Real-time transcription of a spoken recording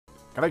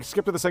Can I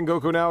skip to the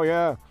Sengoku now?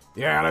 Yeah?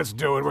 Yeah, let's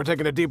do it. We're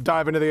taking a deep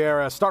dive into the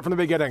era. Start from the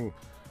beginning.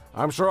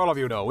 I'm sure all of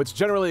you know, it's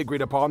generally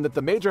agreed upon that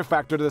the major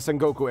factor to the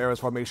Sengoku era's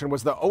formation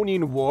was the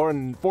Onin War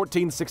in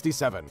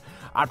 1467.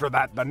 After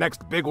that, the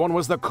next big one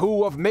was the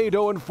coup of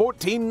Medo in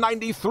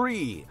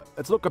 1493.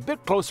 Let's look a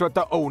bit closer at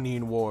the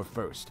Onin War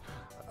first.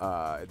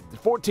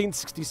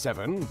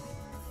 1467...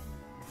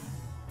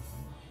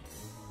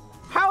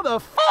 How the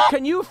f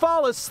can you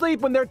fall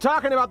asleep when they're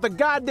talking about the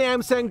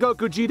goddamn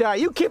Sengoku Jidai?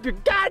 You keep your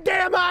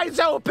goddamn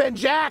eyes open,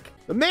 Jack!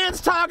 The man's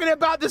talking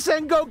about the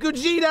Sengoku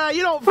Jidai,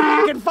 you don't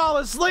fucking fall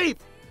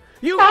asleep!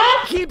 You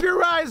keep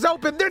your eyes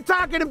open, they're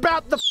talking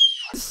about the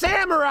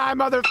samurai,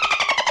 mother